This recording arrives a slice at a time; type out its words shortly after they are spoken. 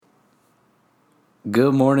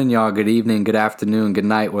Good morning, y'all. Good evening, good afternoon, good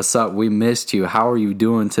night. What's up? We missed you. How are you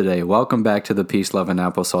doing today? Welcome back to the Peace, Love, and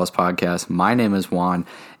Applesauce podcast. My name is Juan,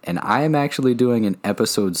 and I am actually doing an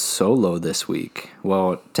episode solo this week.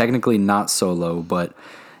 Well, technically not solo, but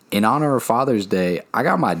in honor of Father's Day, I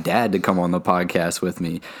got my dad to come on the podcast with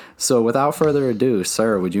me. So without further ado,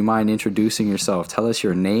 sir, would you mind introducing yourself? Tell us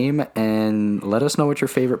your name and let us know what your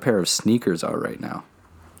favorite pair of sneakers are right now.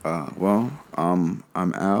 I'm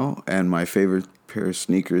Al, and my favorite pair of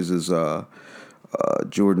sneakers is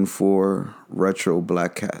Jordan 4 Retro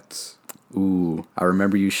Black Cats. Ooh, I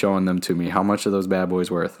remember you showing them to me. How much are those bad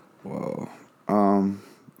boys worth? Well,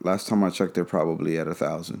 last time I checked, they're probably at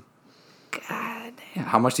 $1,000. God damn.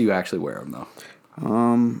 How much do you actually wear them,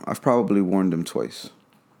 though? I've probably worn them twice.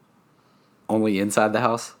 Only inside the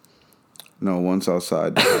house? No, once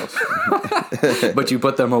outside the house. But you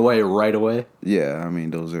put them away right away? Yeah, I mean,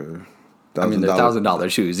 those are... they're $1,000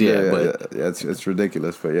 shoes, Yeah, it's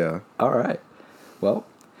ridiculous, but yeah. All right. Well,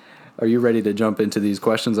 are you ready to jump into these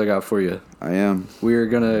questions I got for you? I am. We're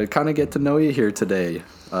going to kind of get to know you here today.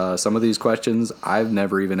 Some of these questions I've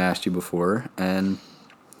never even asked you before, and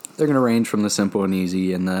they're going to range from the simple and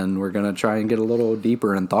easy, and then we're going to try and get a little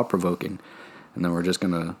deeper and thought-provoking. And then we're just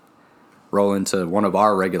going to roll into one of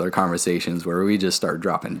our regular conversations where we just start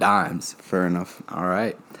dropping dimes. Fair enough. All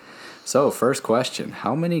right. So, first question.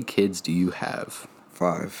 How many kids do you have?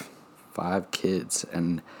 5. 5 kids.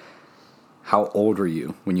 And how old were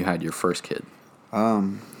you when you had your first kid? I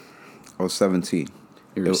was 17.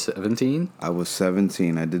 You were 17? I was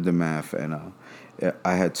 17. I did the math, and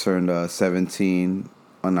I had turned 17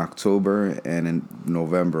 in October, and in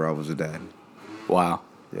November I was a dad. Wow.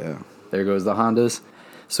 Yeah. There goes the Hondas.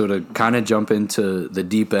 So to kind of jump into the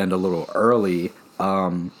deep end a little early,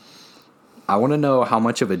 I want to know how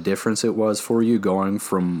much of a difference it was for you going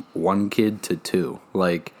from 1 kid to 2.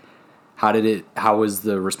 Like, how was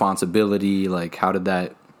the responsibility? Like, how did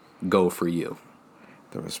that go for you?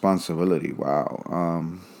 The responsibility, wow.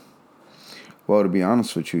 Well, to be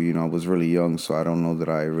honest with you, I was really young, so I don't know that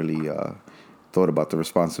I really thought about the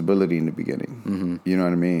responsibility in the beginning. Mm-hmm. You know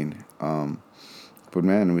what I mean? But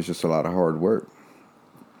man, it was just a lot of hard work.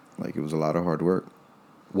 Like, it was a lot of hard work.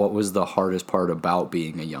 What was the hardest part about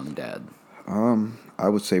being a young dad? I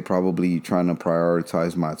would say probably trying to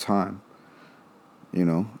prioritize my time.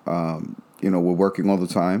 We're working all the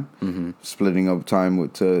time, mm-hmm. splitting up time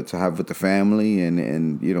to have with the family,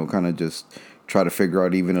 and kind of just try to figure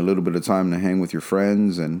out even a little bit of time to hang with your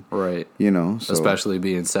friends, and right, so, especially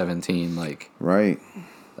being 17, like right,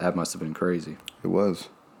 that must have been crazy. It was.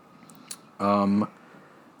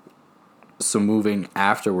 So moving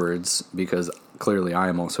afterwards, because clearly I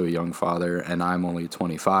am also a young father and I'm only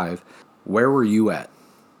 25, where were you at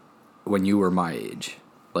when you were my age?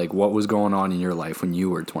 Like, what was going on in your life when you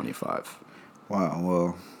were 25? Wow,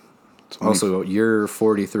 well... Also, you're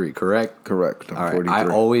 43, correct? Correct, I'm 43. I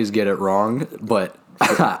always get it wrong, but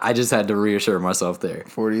I just had to reassure myself there.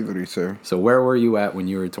 43, sir. So where were you at when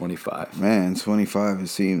you were 25? Man, 25, it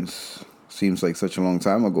seems like such a long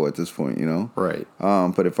time ago at this point, Right.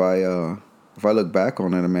 But if I look back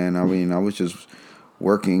on it, man, I mean, I was just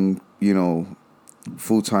working,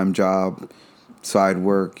 full-time job, side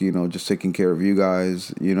work, just taking care of you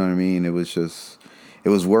guys, you know what I mean? It was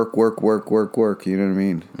work, you know what I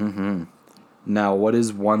mean? Mm-hmm. Now, what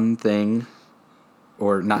is one thing,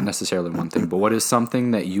 or not necessarily one thing, but what is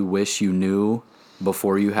something that you wish you knew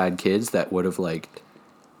before you had kids that would have, like,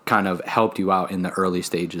 kind of helped you out in the early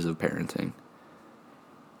stages of parenting?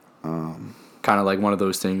 Kind of like one of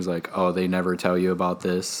those things like, oh, they never tell you about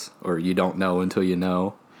this, or you don't know until you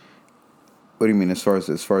know. What do you mean, as far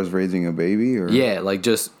as raising a baby? Or? Yeah, like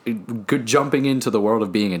just jumping into the world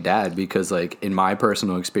of being a dad, because like in my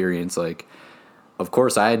personal experience, like, of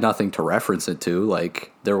course I had nothing to reference it to.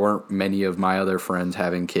 Like, there weren't many of my other friends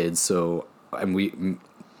having kids. So, and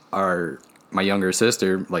my younger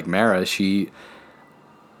sister, like Mara, she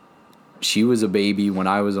was a baby when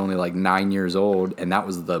I was only like 9 years old, and that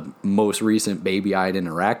was the most recent baby I'd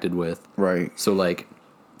interacted with. Right. So like,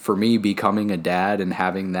 for me, becoming a dad and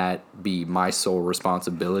having that be my sole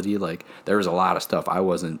responsibility, like, there was a lot of stuff I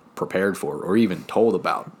wasn't prepared for or even told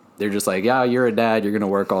about. They're just like, yeah, you're a dad, you're going to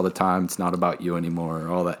work all the time, it's not about you anymore,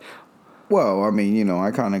 all that. Well, I mean, I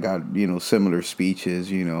kind of got, similar speeches,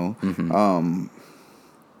 Mm-hmm.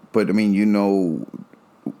 But I mean,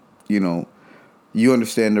 you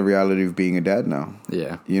understand the reality of being a dad now.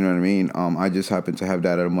 Yeah. You know what I mean? I just happen to have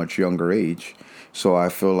that at a much younger age. So I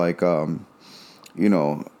feel like, I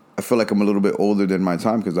feel like I'm a little bit older than my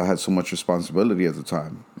time because I had so much responsibility at the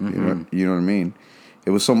time. Mm-hmm. You know what I mean?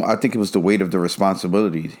 I think it was the weight of the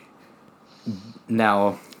responsibility.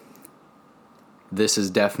 Now, this is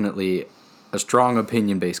definitely a strong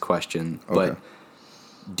opinion-based question, but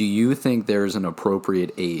do you think there's an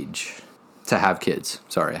appropriate age to have kids?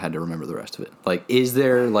 Sorry, I had to remember the rest of it. Like, is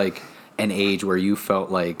there like an age where you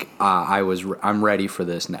felt like I'm ready for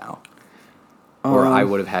this now, or I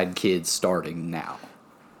would have had kids starting now?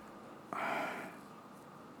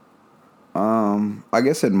 I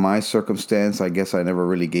guess in my circumstance, I guess I never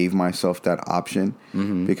really gave myself that option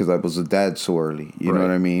because I was a dad so early. You know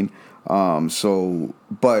what I mean?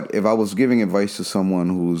 But if I was giving advice to someone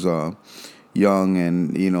who's young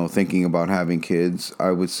and, you know, thinking about having kids,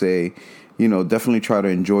 I would say, you know, definitely try to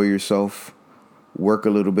enjoy yourself, work a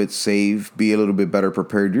little bit, save, be a little bit better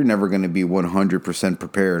prepared. You're never going to be 100%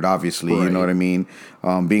 prepared, obviously. Right. You know what I mean?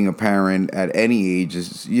 Being a parent at any age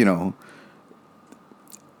is, you know,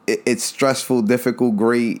 it's stressful, difficult,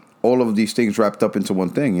 great, all of these things wrapped up into one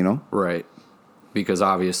thing, you know? Right. Because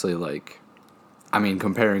obviously, like, I mean,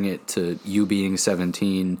 comparing it to you being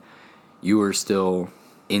 17, you were still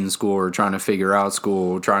in school or trying to figure out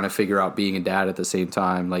school, trying to figure out being a dad at the same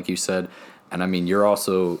time, like you said. And I mean, you're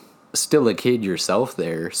also still a kid yourself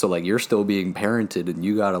there. So, like, you're still being parented and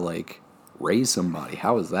you got to, like, raise somebody.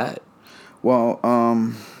 How is that? Well,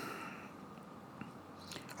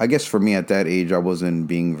 I guess for me at that age, I wasn't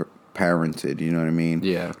being parented, you know what I mean?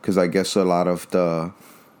 Yeah. Because I guess a lot of the,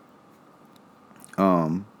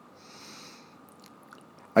 I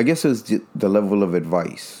guess it's the level of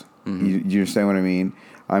advice. You understand what I mean?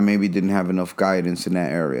 I maybe didn't have enough guidance in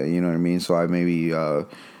that area, you know what I mean? So I maybe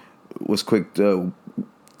was quick to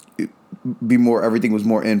be more, everything was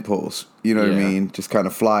more impulse, you know what I mean? Just kind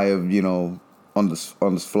of fly of, you know, on this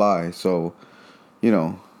fly. So, you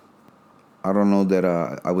know, I don't know that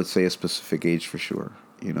I would say a specific age for sure,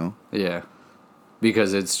 you know? Yeah.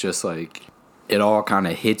 Because it's just like, it all kind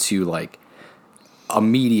of hits you like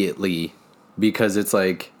immediately, because it's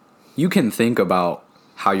like, you can think about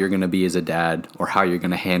how you're going to be as a dad or how you're going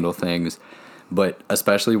to handle things. But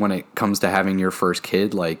especially when it comes to having your first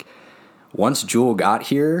kid, like once Jewel got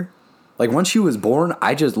here, like once she was born,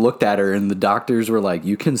 I just looked at her and the doctors were like,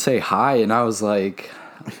 you can say hi. And I was like,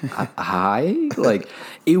 hi? Like,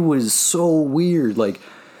 it was so weird. Like,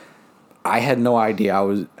 I had no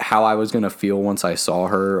idea how I was going to feel once I saw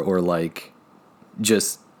her, or like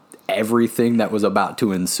just everything that was about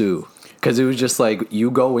to ensue. Because it was just like,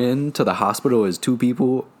 you go into the hospital as 2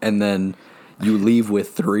 people and then you leave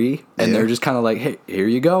with 3, and they're just kind of like, hey, here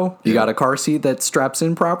you go. You got a car seat that straps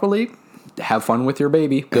in properly. Have fun with your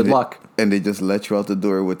baby. Good luck. And they just let you out the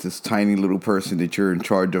door with this tiny little person that you're in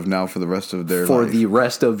charge of now for the rest of their life. For the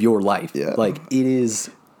rest of your life. Yeah. Like, it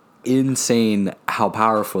is insane how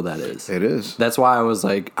powerful that is. It is. That's why I was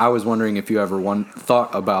like, I was wondering if you ever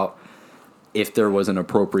thought about if there was an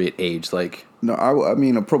appropriate age. Like, no, I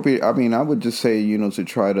mean appropriate. I mean, I would just say, you know, to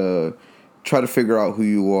try to figure out who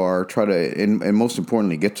you are, and most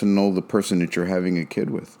importantly, get to know the person that you're having a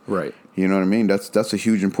kid with. Right. You know what I mean? That's a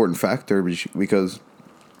huge important factor, because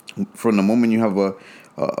from the moment you have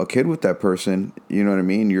a kid with that person, you know what I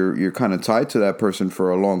mean? You're kind of tied to that person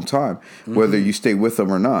for a long time, whether you stay with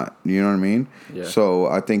them or not. You know what I mean? Yeah. So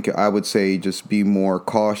I think I would say just be more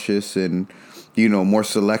cautious and, you know, more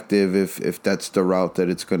selective if that's the route that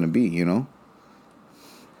it's going to be, you know?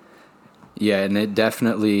 Yeah, and it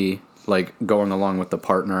definitely, like, going along with the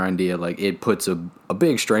partner idea, like, it puts a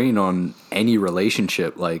big strain on any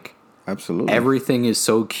relationship. Like, absolutely, everything is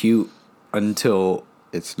so cute until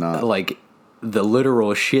it's not. Like, the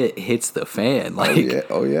literal shit hits the fan. Like,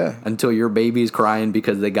 oh yeah. Until your baby's crying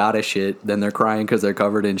because they got a shit, then they're crying because they're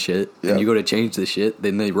covered in shit. Yep. And you go to change the shit,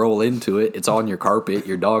 then they roll into it. It's on your carpet.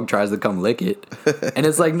 Your dog tries to come lick it, and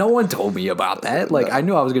it's like, no one told me about that. Like, I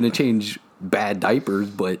knew I was gonna change bad diapers,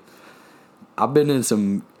 but I've been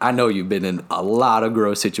in I know you've been in a lot of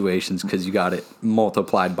gross situations because you got it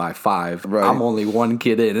multiplied by 5. Right. I'm only 1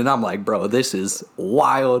 kid in, and I'm like, bro, this is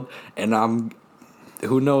wild. And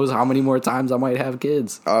who knows how many more times I might have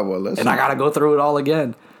kids. Oh, well, listen. And I got to go through it all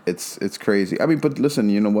again. It's crazy. I mean, but listen,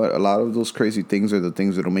 you know what? A lot of those crazy things are the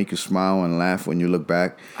things that'll make you smile and laugh when you look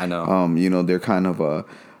back. I know. You know, they're kind of a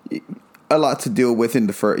lot to deal with in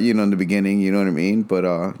the beginning, you know what I mean?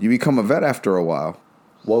 But you become a vet after a while.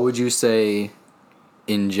 What would you say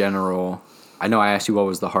in general? I know I asked you what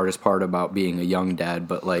was the hardest part about being a young dad,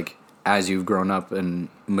 but like as you've grown up and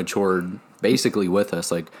matured basically with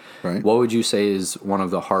us, like right. What would you say is one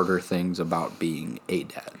of the harder things about being a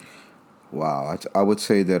dad? Wow. I would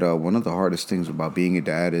say that one of the hardest things about being a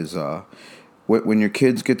dad is when your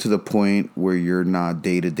kids get to the point where you're not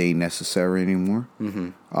day-to-day necessary anymore.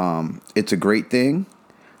 It's a great thing.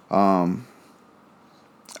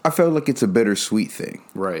 I felt like it's a bittersweet thing.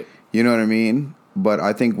 Right. You know what I mean? But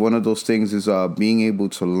I think one of those things is being able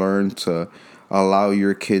to learn to allow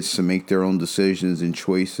your kids to make their own decisions and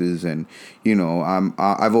choices. And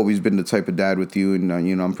I've always been the type of dad with you, and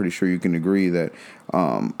I'm pretty sure you can agree that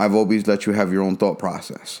I've always let you have your own thought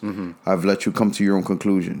process. Mm-hmm. I've let you come to your own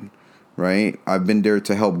conclusion, right? I've been there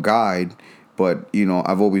to help guide, but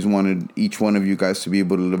I've always wanted each one of you guys to be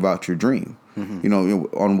able to live out your dream.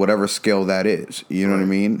 Mm-hmm. On whatever scale that is. You know what I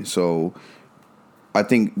mean? So I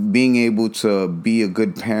think being able to be a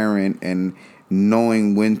good parent and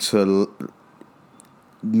knowing when to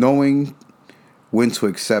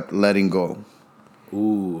accept letting go.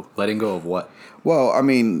 Ooh, letting go of what? Well, I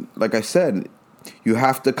mean, like I said, you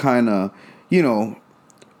have to kind of,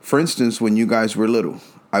 for instance, when you guys were little,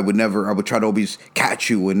 I would try to always catch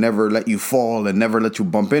you and never let you fall and never let you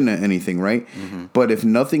bump into anything, right? Mm-hmm. But if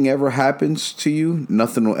nothing ever happens to you,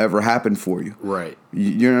 nothing will ever happen for you. Right.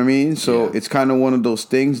 You know what I mean? So it's kind of one of those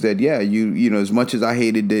things that, you as much as I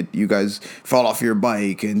hated that you guys fall off your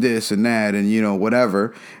bike and this and that and,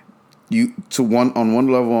 whatever, on one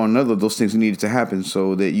level or another, those things needed to happen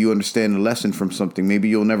so that you understand the lesson from something. Maybe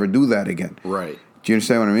you'll never do that again. Right. Do you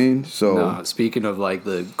understand what I mean? So, no, speaking of like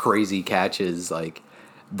the crazy catches, like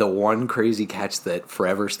the one crazy catch that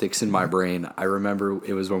forever sticks in my brain, I remember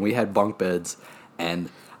it was when we had bunk beds and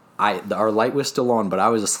our light was still on, but I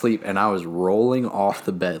was asleep and I was rolling off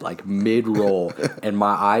the bed like mid-roll and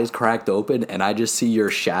my eyes cracked open and I just see your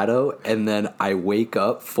shadow and then I wake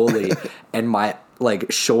up fully and my like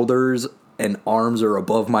shoulders and arms are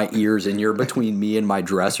above my ears and you're between me and my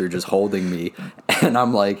dresser just holding me. And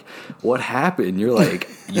I'm like, what happened? You're like,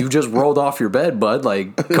 you just rolled off your bed, bud.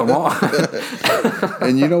 Like, come on.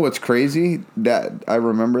 And you know what's crazy? That I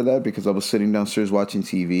remember that because I was sitting downstairs watching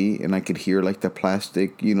TV and I could hear like the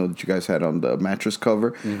plastic, that you guys had on the mattress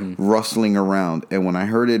cover rustling around. And when I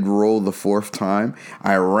heard it roll the fourth time,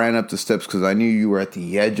 I ran up the steps because I knew you were at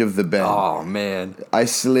the edge of the bed. Oh, man. I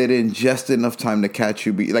slid in just enough time to catch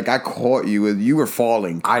you. Like, I caught you. You were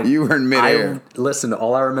falling. You were in midair. Listen,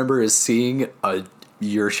 all I remember is seeing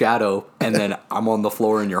your shadow, and then I'm on the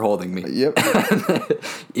floor and you're holding me. Yep.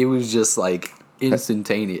 It was just like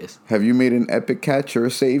instantaneous. Have you made an epic catch or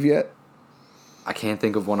a save yet? I can't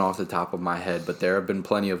think of one off the top of my head, but there have been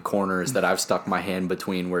plenty of corners that I've stuck my hand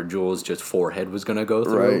between where Jules' just forehead was going to go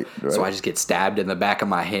through. Right. So I just get stabbed in the back of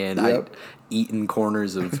my hand. Yep. I've eaten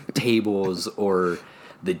corners of tables or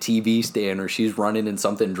the TV stand, or she's running and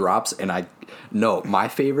something drops, and my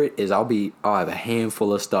favorite is I'll have a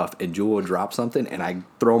handful of stuff and Jewel will drop something and I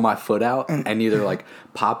throw my foot out and either like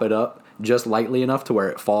pop it up just lightly enough to where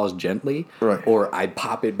it falls gently, right, or I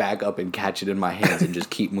pop it back up and catch it in my hands and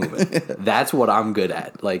just keep moving. That's what I'm good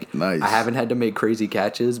at. Like, nice. I haven't had to make crazy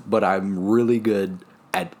catches, but I'm really good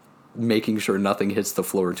at making sure nothing hits the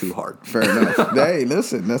floor too hard. Fair enough. Hey,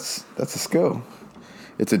 listen, that's a skill.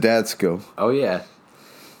 It's a dad skill. Oh, yeah.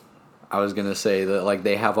 I was going to say that, like,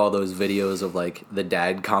 they have all those videos of, like, the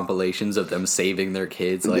dad compilations of them saving their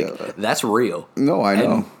kids. Like, that's real. No, I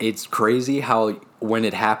know. And it's crazy how when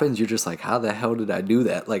it happens, you're just like, how the hell did I do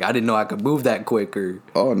that? Like, I didn't know I could move that quick.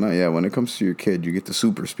 Oh, no, yeah. When it comes to your kid, you get the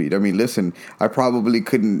super speed. I mean, listen, I probably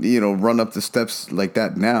couldn't, run up the steps like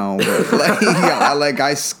that now. But, like,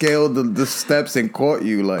 I scaled the steps and caught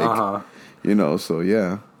you, like, so,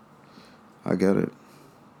 yeah. I get it.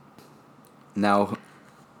 Now,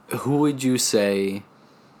 who would you say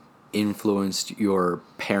influenced your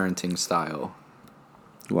parenting style?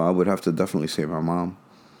 Well, I would have to definitely say my mom.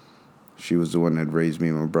 She was the one that raised me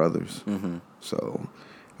and my brothers. Mm-hmm. So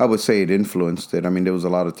I would say it influenced it. I mean, there was a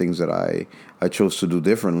lot of things that I chose to do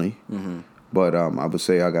differently. Mm-hmm. But I would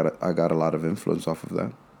say I got a lot of influence off of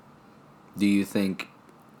that. Do you think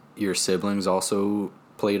your siblings also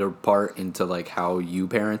played a part into, like, how you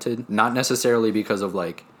parented? Not necessarily because of,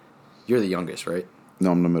 like, you're the youngest, right?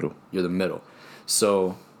 No, I'm the middle. You're the middle.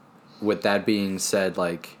 So, with that being said,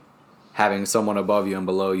 like, having someone above you and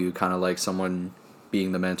below you, kind of like someone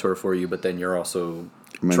being the mentor for you, but then you're also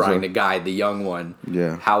trying to guide the young one.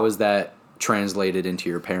 Yeah. How is that translated into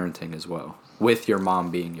your parenting as well, with your mom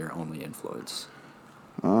being your only influence?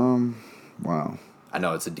 Wow. I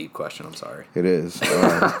know it's a deep question. I'm sorry. It is. It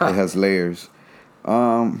has layers.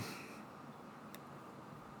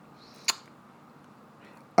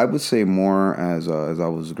 I would say more as I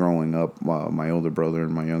was growing up, my older brother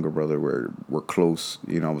and my younger brother were close.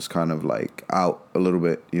 I was kind of like out a little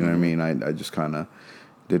bit. You know what I mean? I just kind of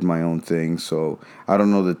did my own thing. So I don't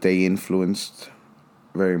know that they influenced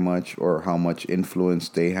very much or how much influence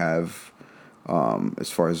they have as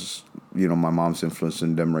far as, my mom's influence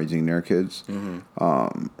in them raising their kids.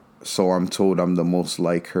 Mm-hmm. So I'm told I'm the most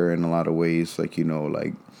like her in a lot of ways. Like,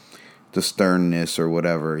 the sternness or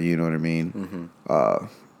whatever. You know what I mean?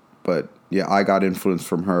 But yeah, I got influence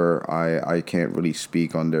from her. I can't really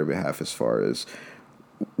speak on their behalf as far as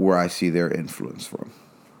where I see their influence from.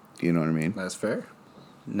 You know what I mean? That's fair.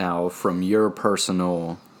 Now, from your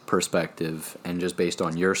personal perspective and just based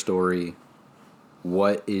on your story,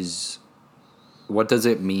 what does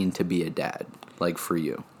it mean to be a dad? Like for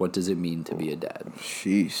you, what does it mean to be a dad?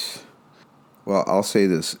 Sheesh. Well, I'll say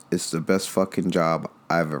this. It's the best fucking job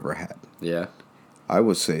I've ever had. Yeah? I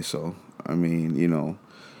would say so. I mean, you know,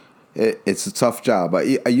 it's a tough job.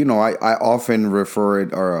 I often refer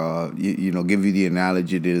it or, give you the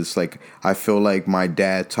analogy that it's like, I feel like my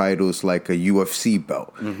dad title is like a UFC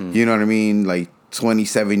belt. You know what I mean? Like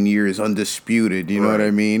 27 years undisputed. You know what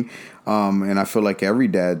I mean? And I feel like every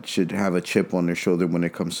dad should have a chip on their shoulder when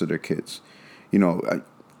it comes to their kids. You know,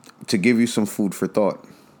 to give you some food for thought,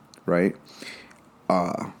 right?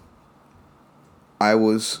 I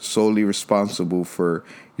was solely responsible for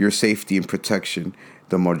your safety and protection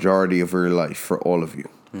the majority of your life for all of you.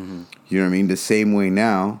 You know what I mean? The same way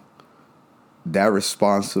now, that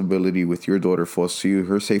responsibility with your daughter falls to you.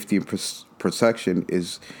 Her safety and protection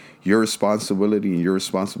is your responsibility and your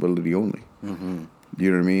responsibility only.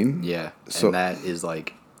 You know what I mean? Yeah. So, and that is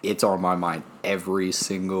like, it's on my mind every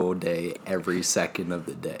single day, every second of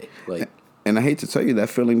the day. Like, and I hate to tell you, that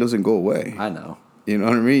feeling doesn't go away. I know. You know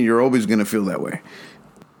what I mean? You're always going to feel that way.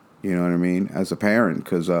 You know what I mean? As a parent,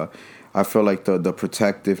 because I feel like the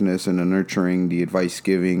protectiveness and the nurturing, the advice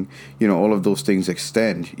giving, you know, all of those things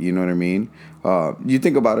extend. You know what I mean? You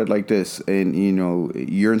think about it like this, and, you know,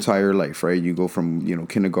 your entire life, right? You go from, you know,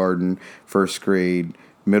 kindergarten, first grade,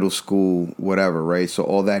 middle school, whatever, right? So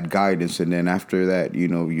all that guidance, and then after that, you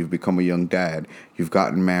know, you've become a young dad, you've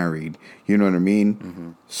gotten married, you know what I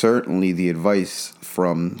mean? Certainly the advice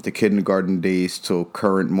from the kindergarten days till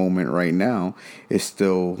current moment right now is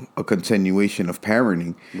still a continuation of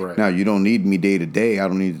parenting. Right. Now, you don't need me day to day. I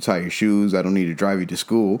don't need to tie your shoes. I don't need to drive you to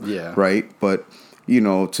school. Yeah. Right? But, you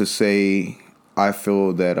know, to say I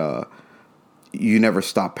feel that you never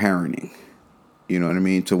stop parenting, you know what I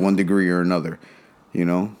mean, to one degree or another. You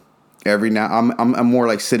know, every now I'm more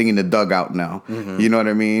like sitting in the dugout now. You know what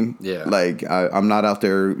I mean? Yeah. Like I'm not out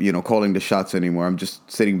there, you know, calling the shots anymore. I'm just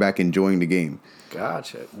sitting back enjoying the game.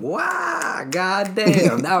 Gotcha. Wow.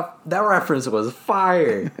 Goddamn. that reference was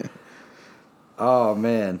fire. Oh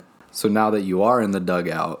man. So now that you are in the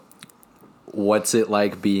dugout, what's it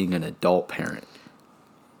like being an adult parent?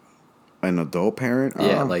 An adult parent?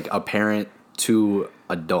 Yeah, like a parent to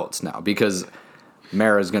adults now, because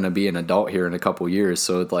Mara's gonna be an adult here in a couple years,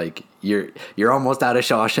 so it's like you're almost out of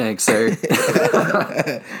Shawshank, sir.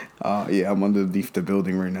 Yeah, I'm underneath the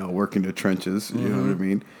building right now, working the trenches. You know what I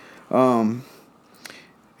mean?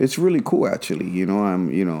 It's really cool, actually. You know,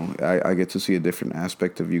 I get to see a different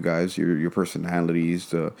aspect of you guys, your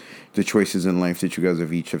personalities, the choices in life that you guys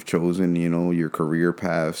have chosen. You know, your career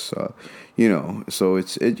paths. You know, so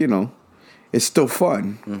it's still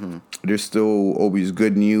fun. There's still always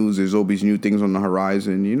good news. There's always new things on the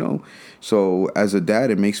horizon, you know. So as a dad,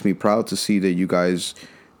 it makes me proud to see that you guys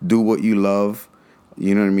do what you love.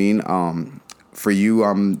 You know what I mean? For you,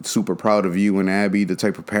 I'm super proud of you and Abby, the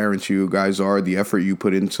type of parents you guys are, the effort you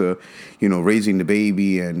put into, you know, raising the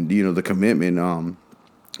baby and, you know, the commitment.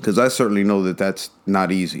 Because I certainly know that that's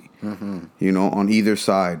not easy, you know, on either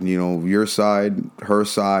side. You know, your side, her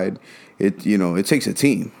side, it takes a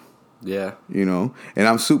team. Yeah. You know, and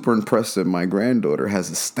I'm super impressed that my granddaughter has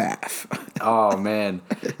a staff. Oh, man.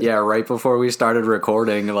 Yeah, right before we started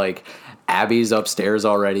recording, like, Abby's upstairs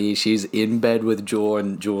already. She's in bed with Jewel,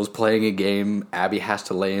 and Jewel's playing a game. Abby has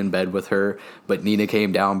to lay in bed with her, but Nina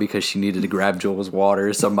came down because she needed to grab Jewel's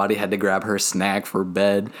water. Somebody had to grab her snack for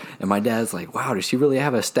bed. And my dad's like, wow, does she really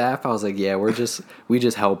have a staff? I was like, yeah, we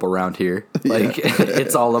just help around here. Like,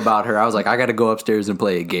 it's all about her. I was like, I got to go upstairs and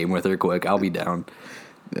play a game with her quick. I'll be down.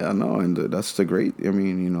 Yeah, no, and that's the great, I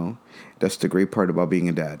mean, you know, that's the great part about being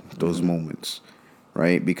a dad, those moments,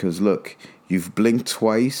 right? Because, look, you've blinked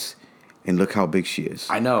twice, and look how big she is.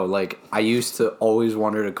 I know, like, I used to always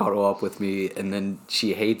want her to cuddle up with me, and then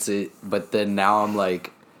she hates it, but then now I'm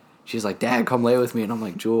like, she's like, Dad, come lay with me, and I'm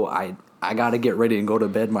like, Jewel, I got to get ready and go to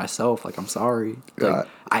bed myself, like, I'm sorry. Like,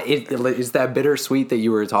 it's that bittersweet that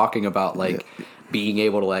you were talking about, like, being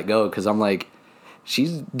able to let go, because I'm like,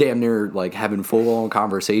 she's damn near like having full-on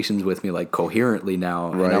conversations with me like coherently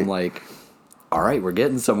now. Right. And I'm like, all right, we're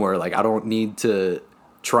getting somewhere. Like, I don't need to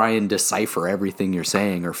try and decipher everything you're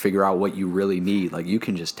saying or figure out what you really need. Like, you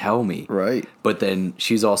can just tell me. Right. But then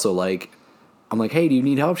she's also like, I'm like, hey, do you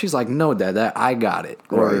need help? She's like, no, Dad, I got it.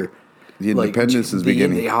 Or right. The independence is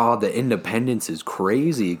beginning. The independence is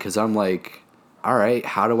crazy, because I'm like, all right,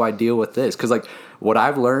 how do I deal with this? Because, like, what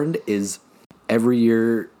I've learned is every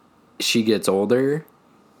year she gets older,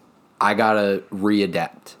 I gotta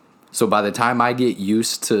readapt. So by the time I get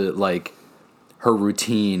used to, like, her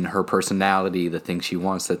routine, her personality, the things she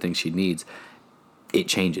wants, the things she needs, it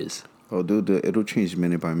changes. Oh, dude, it'll change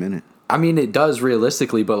minute by minute. I mean, it does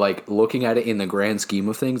realistically, but, like, looking at it in the grand scheme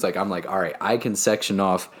of things, like, I'm like, all right, I can section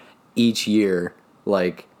off each year,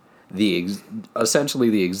 like, essentially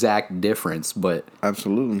the exact difference, but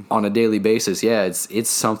absolutely on a daily basis, yeah, it's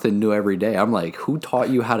something new every day. I'm like, who taught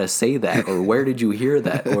you how to say that, or where did you hear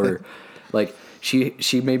that, or like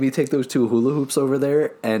she made me take those 2 hula hoops over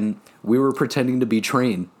there, and we were pretending to be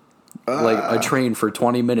train. Like a train for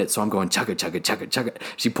 20 minutes. So I'm going chugga, chugga, chugga, chugga.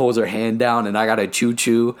 She pulls her hand down and I got to choo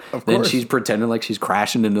choo. Then she's pretending like she's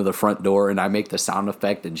crashing into the front door and I make the sound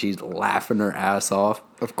effect and she's laughing her ass off.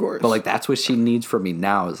 Of course. But like that's what she needs from me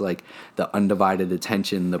now is like the undivided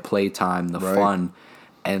attention, the playtime, the fun.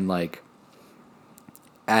 And like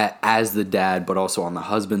as the dad, but also on the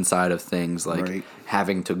husband side of things, like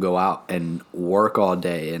having to go out and work all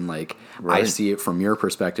day. And like, I see it from your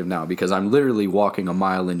perspective now because I'm literally walking a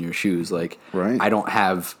mile in your shoes. Like, I don't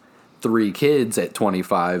have 3 kids at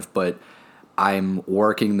 25, but I'm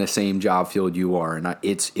working the same job field you are. And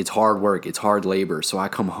it's hard work. It's hard labor. So I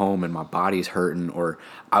come home and my body's hurting, or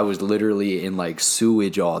I was literally in like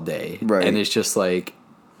sewage all day. And it's just like,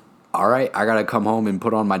 all right, I got to come home and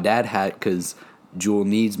put on my dad hat because Jewel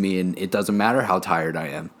needs me, and it doesn't matter how tired I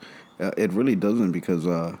am. It really doesn't because,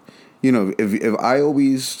 you know, if I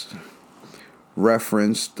always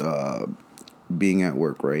referenced being at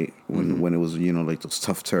work, right, when it was, you know, like those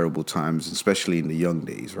tough, terrible times, especially in the young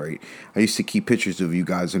days, right, I used to keep pictures of you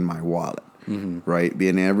guys in my wallet, right,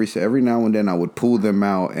 and every now and then I would pull them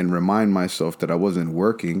out and remind myself that I wasn't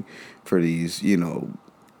working for these, you know,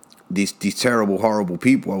 these terrible, horrible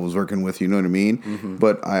people I was working with, you know what I mean?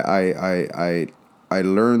 But I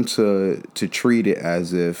learned to treat it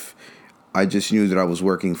as if I just knew that I was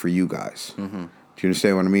working for you guys. Do you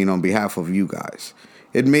understand what I mean? On behalf of you guys.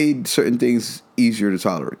 It made certain things easier to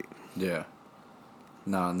tolerate. Yeah.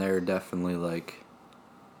 No, and there are definitely, like,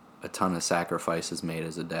 a ton of sacrifices made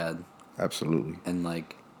as a dad. Absolutely. And,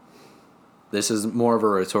 like, this is more of a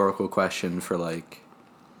rhetorical question for, like,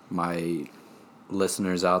 my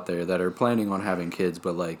listeners out there that are planning on having kids,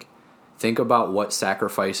 but, like, think about what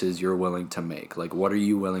sacrifices you're willing to make. Like, what are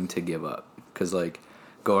you willing to give up? Because, like,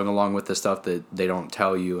 going along with the stuff that they don't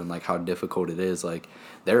tell you and, like, how difficult it is, like,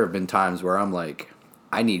 there have been times where I'm like,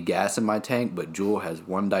 I need gas in my tank, but Jewel has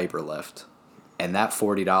 1 diaper left. And that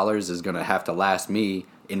 $40 is going to have to last me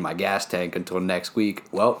in my gas tank until next week.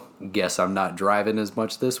 Well, guess I'm not driving as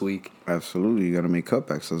much this week. Absolutely. You got to make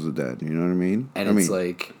cutbacks as a dad. You know what I mean? And it's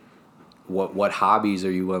like, what hobbies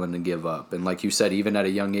are you willing to give up? And like you said, even at a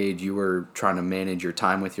young age, you were trying to manage your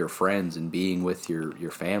time with your friends and being with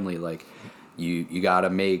your family. Like, you got to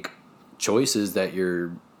make choices that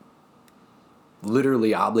you're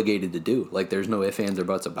literally obligated to do. Like, there's no ifs, ands, or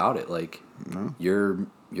buts about it. Like, your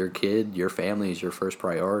kid, your family is your first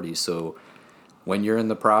priority. So when you're in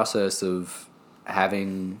the process of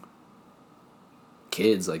having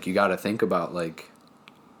kids, like, you got to think about, like,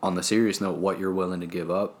 on the serious note, what you're willing to give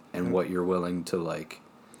up and what you're willing to, like,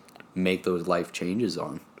 make those life changes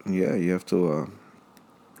on. Yeah, you have to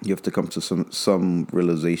come to some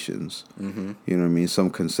realizations. You know what I mean? Some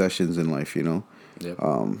concessions in life, you know? Yep.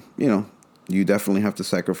 You know, you definitely have to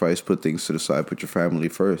sacrifice, put things to the side, put your family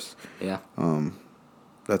first. Yeah.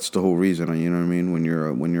 That's the whole reason, you know what I mean, when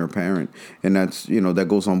you're a parent. And that's, you know, that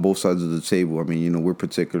goes on both sides of the table. I mean, you know, we're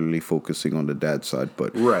particularly focusing on the dad side,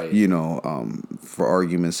 but, you know, for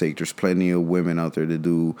argument's sake, there's plenty of women out there that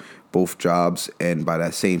do both jobs. And by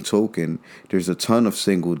that same token, there's a ton of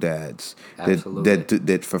single dads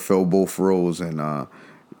that fulfill both roles. And,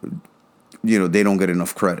 you know, they don't get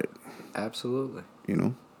enough credit. Absolutely. You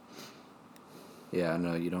know? Yeah, I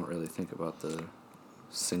know you don't really think about the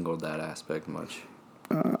single dad aspect much.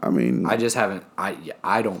 I mean, I just haven't.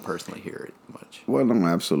 I don't personally hear it much. Well, no,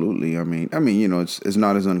 absolutely. I mean, you know, it's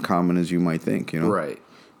not as uncommon as you might think. You know, right?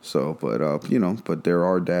 So, but you know, but there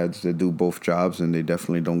are dads that do both jobs, and they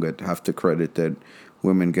definitely don't get half the credit that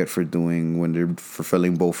women get for doing when they're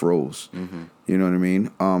fulfilling both roles. You know what I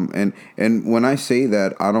mean? And when I say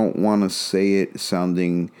that, I don't want to say it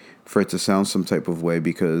for it to sound some type of way,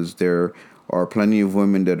 because there are plenty of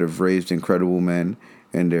women that have raised incredible men.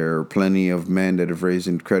 And there are plenty of men that have raised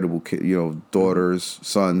incredible, you know, daughters,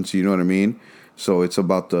 sons, you know what I mean? So it's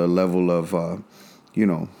about the level of, you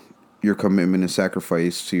know, your commitment and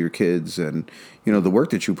sacrifice to your kids and, you know, the work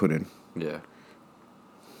that you put in. Yeah.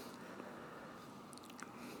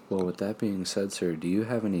 Well, with that being said, sir, do you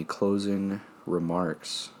have any closing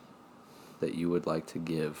remarks that you would like to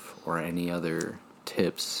give, or any other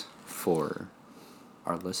tips for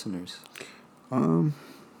our listeners?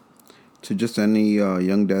 To just any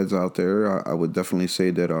young dads out there, I would definitely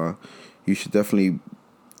say that you should definitely,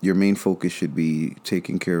 your main focus should be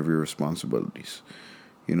taking care of your responsibilities.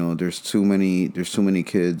 You know, there's too many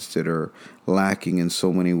kids that are lacking in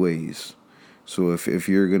so many ways. So if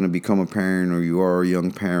you're going to become a parent, or you are a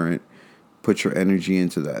young parent, put your energy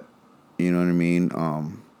into that. You know what I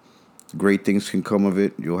mean? Great things can come of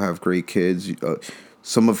it. You'll have great kids.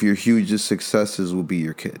 Some of your hugest successes will be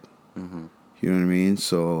your kid. Mm-hmm. You know what I mean?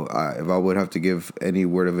 So if I would have to give any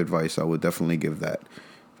word of advice, I would definitely give that.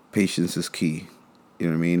 Patience is key. You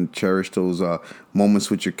know what I mean? Cherish those moments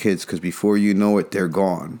with your kids, because before you know it, they're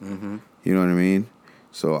gone. Mm-hmm. You know what I mean?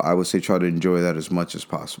 So I would say try to enjoy that as much as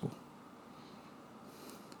possible.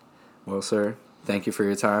 Well, sir, thank you for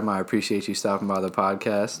your time. I appreciate you stopping by the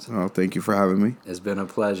podcast. Oh, thank you for having me. It's been a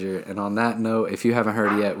pleasure. And on that note, if you haven't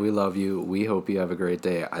heard yet, we love you. We hope you have a great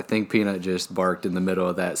day. I think Peanut just barked in the middle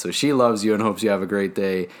of that. So she loves you and hopes you have a great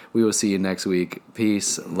day. We will see you next week.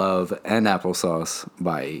 Peace, love, and applesauce.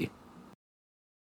 Bye.